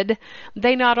did,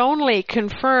 they not only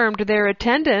confirmed their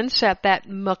attendance at that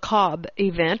macabre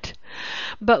event,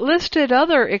 but listed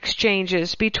other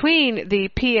exchanges between the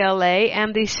PLA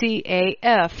and the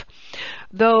CAF.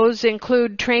 Those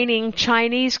include training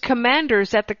Chinese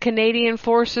commanders at the Canadian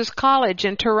Forces College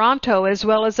in Toronto, as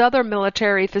well as other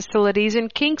military facilities in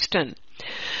Kingston.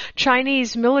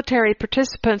 Chinese military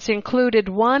participants included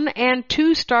 1- and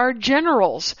 2-star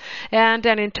generals and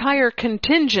an entire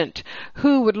contingent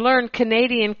who would learn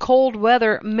Canadian cold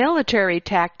weather military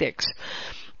tactics.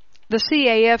 The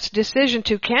CAF's decision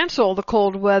to cancel the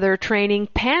cold weather training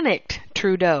panicked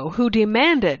Trudeau, who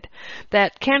demanded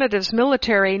that Canada's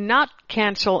military not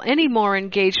cancel any more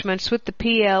engagements with the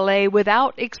PLA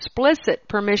without explicit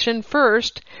permission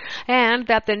first, and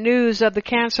that the news of the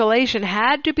cancellation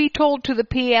had to be told to the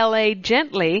PLA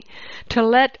gently to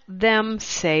let them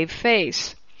save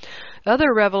face.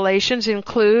 Other revelations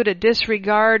include a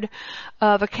disregard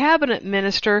of a cabinet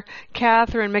minister,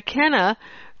 Catherine McKenna,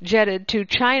 jetted to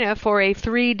China for a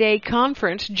 3-day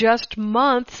conference just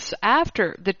months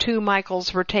after the two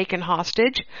Michaels were taken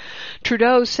hostage.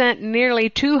 Trudeau sent nearly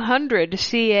 200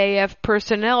 CAF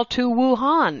personnel to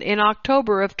Wuhan in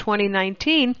October of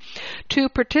 2019 to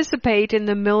participate in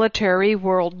the Military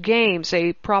World Games,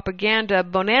 a propaganda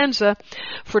bonanza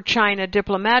for China.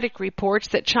 Diplomatic reports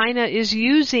that China is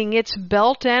using its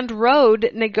Belt and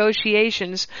Road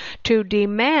negotiations to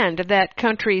demand that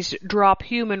countries drop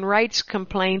human rights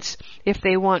complaints if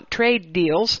they want trade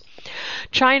deals.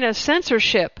 China's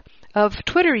censorship of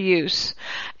Twitter use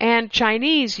and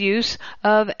Chinese use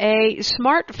of a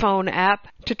smartphone app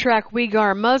to track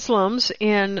Uyghur Muslims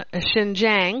in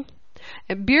Xinjiang.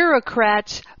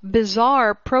 Bureaucrats'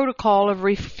 bizarre protocol of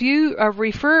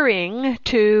referring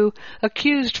to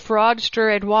accused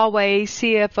fraudster at Huawei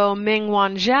CFO Meng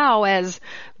Wanzhou as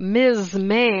Ms.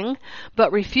 Meng,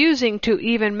 but refusing to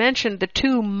even mention the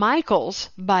two Michaels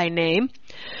by name.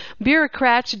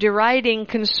 Bureaucrats deriding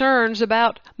concerns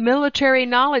about military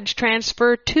knowledge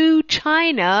transfer to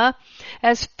China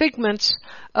as figments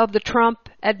of the Trump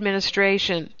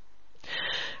administration.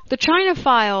 The China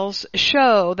files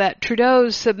show that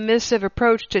Trudeau's submissive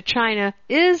approach to China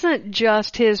isn't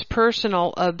just his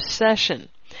personal obsession.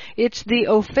 It's the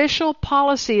official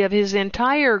policy of his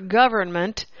entire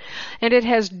government, and it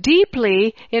has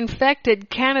deeply infected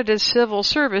Canada's civil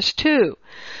service too.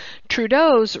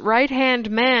 Trudeau's right-hand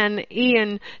man,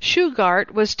 Ian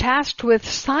Shugart, was tasked with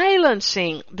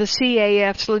silencing the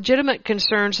CAF's legitimate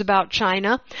concerns about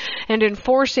China and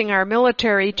enforcing our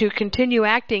military to continue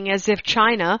acting as if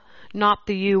China, not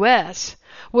the U.S.,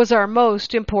 was our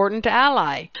most important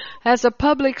ally. As a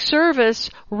public service,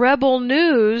 Rebel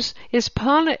News is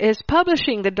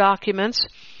publishing the documents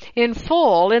in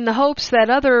full in the hopes that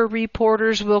other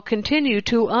reporters will continue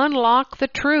to unlock the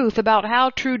truth about how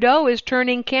Trudeau is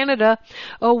turning Canada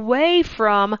away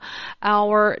from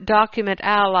our document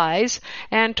allies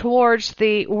and towards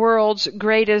the world's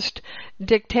greatest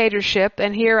dictatorship.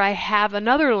 And here I have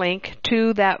another link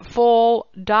to that full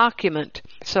document,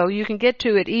 so you can get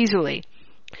to it easily.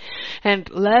 And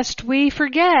lest we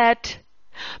forget,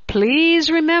 please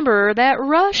remember that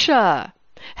Russia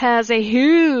has a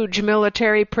huge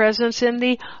military presence in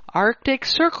the Arctic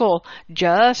Circle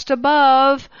just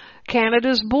above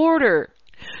Canada's border.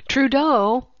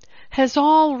 Trudeau has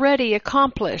already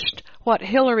accomplished what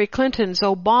Hillary Clinton's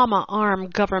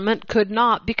Obama-armed government could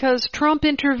not because Trump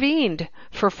intervened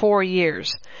for 4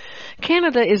 years.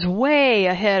 Canada is way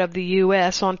ahead of the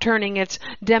U.S. on turning its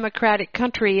democratic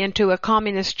country into a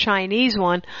communist Chinese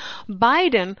one.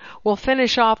 Biden will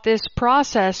finish off this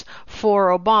process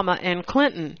for Obama and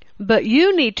Clinton. But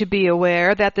you need to be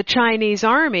aware that the Chinese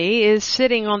army is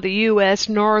sitting on the U.S.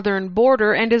 northern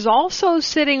border and is also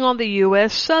sitting on the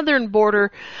U.S. southern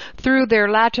border through their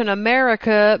Latin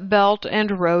America Belt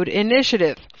and Road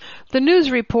Initiative. The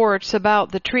news reports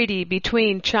about the treaty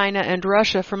between China and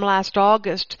Russia from last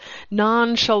August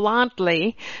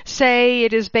nonchalantly say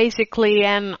it is basically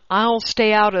an I'll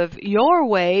stay out of your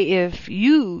way if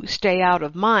you stay out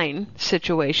of mine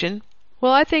situation.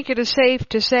 Well, I think it is safe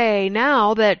to say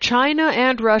now that China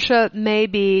and Russia may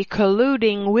be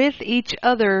colluding with each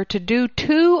other to do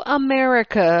to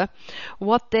America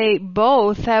what they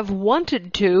both have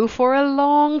wanted to for a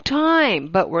long time,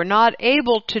 but were not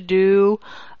able to do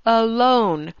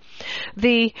alone.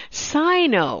 The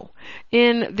Sino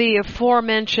in the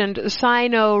aforementioned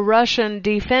Sino-Russian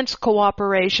Defense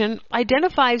Cooperation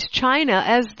identifies China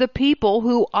as the people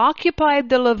who occupied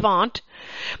the Levant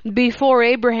before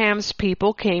Abraham's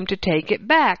people came to take it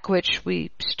back, which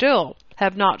we still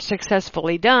have not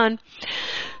successfully done.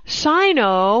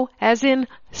 Sino, as in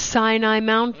Sinai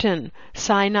Mountain,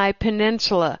 Sinai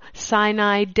Peninsula,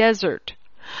 Sinai Desert.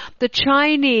 The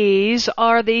Chinese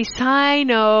are the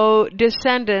Sino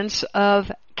descendants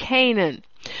of Canaan.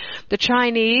 The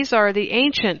Chinese are the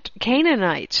ancient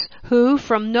Canaanites who,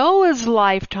 from Noah's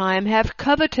lifetime, have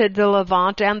coveted the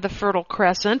Levant and the Fertile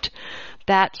Crescent,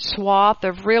 that swath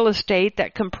of real estate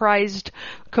that comprises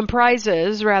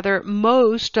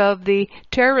most of the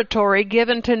territory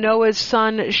given to Noah's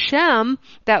son Shem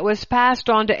that was passed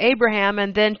on to Abraham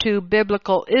and then to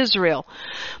biblical Israel.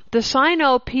 The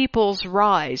Sino people's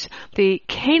rise, the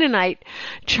Canaanite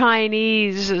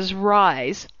Chinese's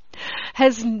rise,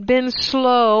 has been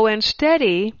slow and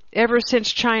steady ever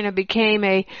since China became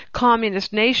a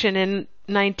communist nation in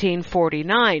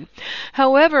 1949.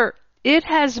 However, it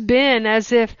has been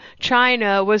as if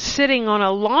China was sitting on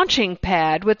a launching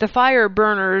pad with the fire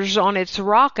burners on its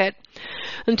rocket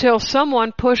until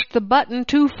someone pushed the button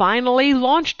to finally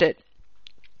launch it.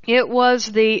 It was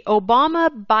the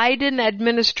Obama-Biden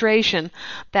administration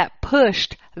that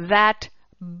pushed that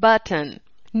button.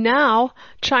 Now,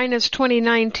 China's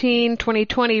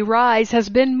 2019-2020 rise has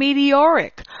been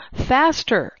meteoric,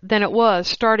 faster than it was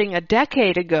starting a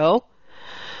decade ago.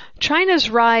 China's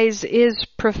rise is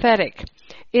prophetic.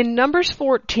 In Numbers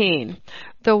 14,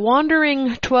 the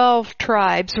wandering 12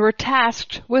 tribes were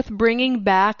tasked with bringing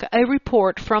back a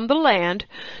report from the land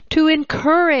to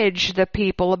encourage the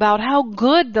people about how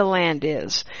good the land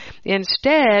is.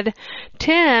 Instead,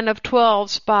 10 of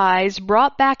 12 spies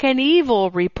brought back an evil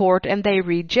report and they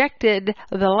rejected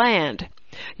the land.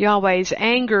 Yahweh's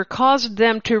anger caused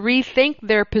them to rethink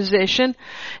their position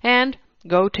and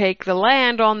go take the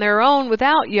land on their own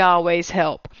without Yahweh's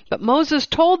help. But Moses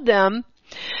told them,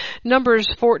 Numbers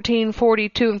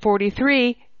 14:42 and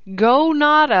 43, "Go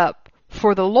not up,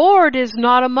 for the Lord is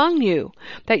not among you,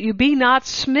 that you be not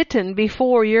smitten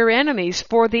before your enemies,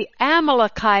 for the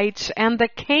Amalekites and the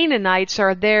Canaanites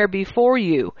are there before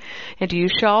you, and you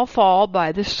shall fall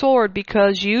by the sword,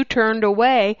 because you turned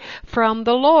away from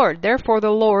the Lord. Therefore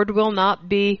the Lord will not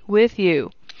be with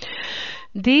you."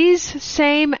 These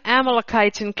same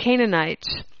Amalekites and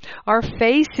Canaanites are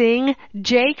facing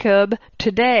Jacob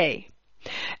today.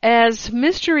 As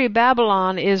Mystery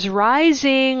Babylon is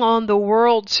rising on the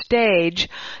world stage,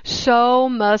 so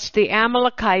must the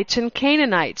Amalekites and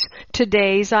Canaanites,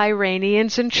 today's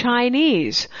Iranians and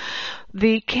Chinese.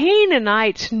 The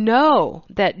Canaanites know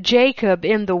that Jacob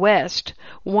in the West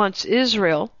wants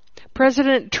Israel.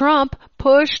 President Trump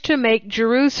pushed to make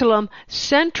Jerusalem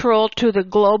central to the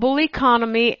global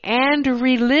economy and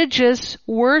religious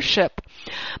worship.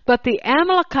 But the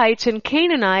Amalekites and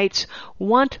Canaanites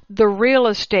want the real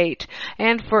estate,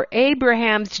 and for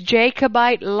Abraham's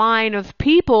Jacobite line of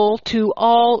people to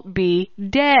all be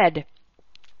dead.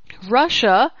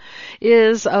 Russia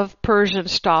is of Persian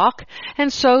stock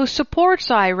and so supports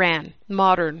Iran,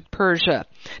 modern Persia.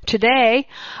 Today,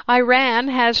 Iran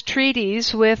has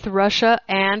treaties with Russia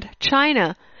and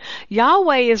China.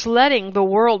 Yahweh is letting the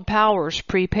world powers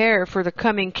prepare for the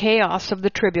coming chaos of the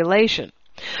tribulation.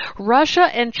 Russia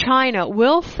and China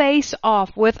will face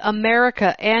off with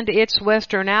America and its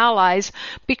Western allies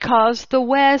because the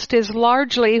West is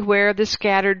largely where the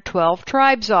scattered 12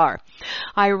 tribes are.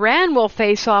 Iran will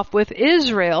face off with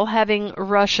Israel, having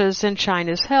Russia's and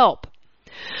China's help.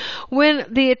 When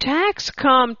the attacks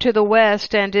come to the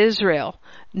West and Israel,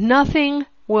 nothing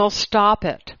will stop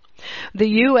it. The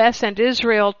U.S. and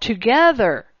Israel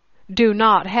together do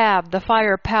not have the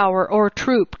firepower or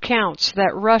troop counts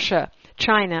that Russia,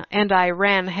 China, and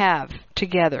Iran have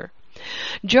together.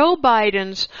 Joe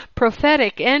Biden's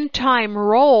prophetic end-time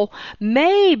role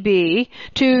may be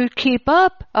to keep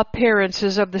up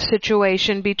appearances of the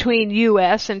situation between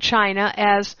U.S. and China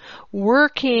as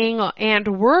working and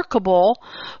workable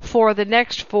for the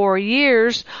next 4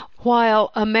 years,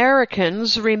 while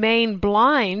Americans remain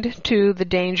blind to the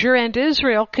danger and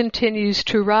Israel continues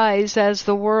to rise as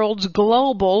the world's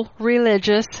global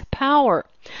religious power.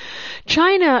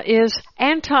 China is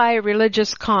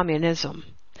anti-religious communism.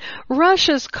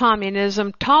 Russia's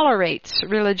communism tolerates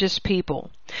religious people.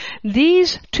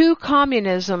 These two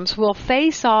communisms will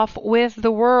face off with the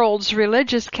world's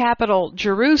religious capital,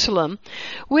 Jerusalem,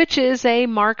 which is a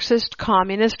Marxist,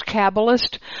 communist,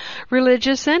 Kabbalist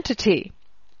religious entity.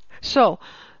 So,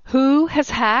 who has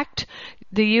hacked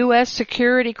the U.S.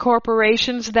 security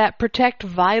corporations that protect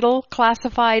vital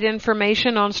classified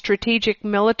information on strategic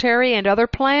military and other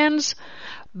plans?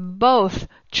 Both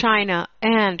China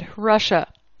and Russia.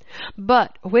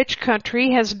 But which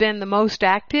country has been the most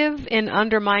active in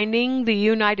undermining the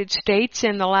United States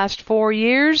in the last 4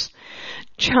 years?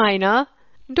 China.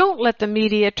 Don't let the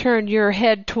media turn your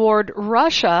head toward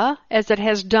Russia, as it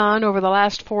has done over the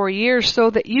last 4 years, so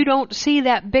that you don't see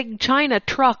that big China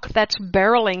truck that's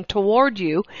barreling toward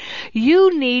you.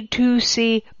 You need to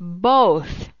see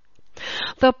both.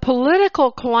 The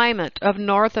political climate of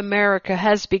North America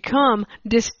has become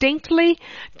distinctly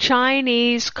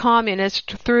Chinese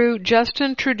communist through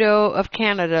Justin Trudeau of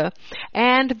Canada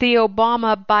and the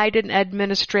Obama-Biden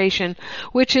administration,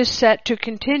 which is set to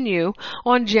continue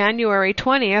on January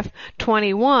 20th,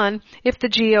 21, if the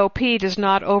GOP does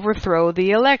not overthrow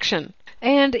the election.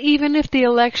 And even if the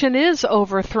election is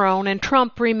overthrown and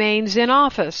Trump remains in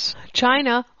office,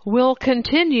 China will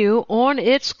continue on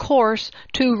its course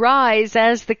to rise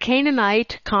as the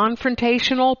Canaanite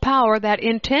confrontational power that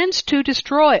intends to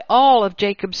destroy all of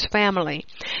Jacob's family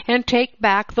and take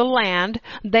back the land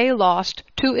they lost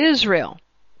to Israel.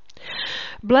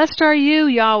 Blessed are you,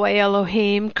 Yahweh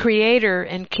Elohim, Creator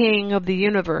and King of the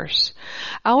universe.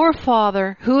 Our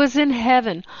Father, who is in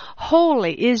heaven,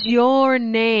 holy is your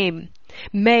name.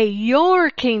 May your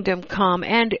kingdom come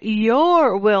and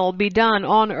your will be done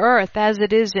on earth as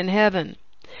it is in heaven.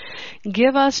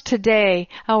 Give us today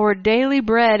our daily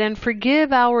bread and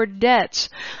forgive our debts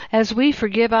as we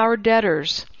forgive our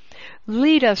debtors.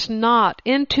 Lead us not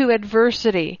into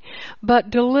adversity, but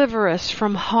deliver us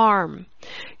from harm.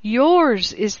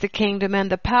 Yours is the kingdom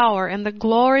and the power and the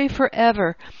glory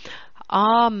forever.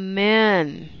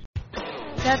 Amen.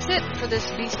 That's it for this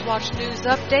Beastwatch News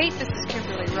Update. This is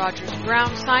Kimberly Rogers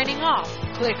Brown signing off.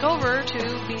 Click over to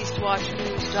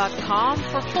BeastWatchNews.com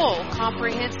for full,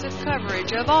 comprehensive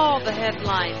coverage of all the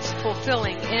headlines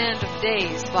fulfilling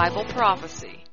end-of-days Bible prophecy.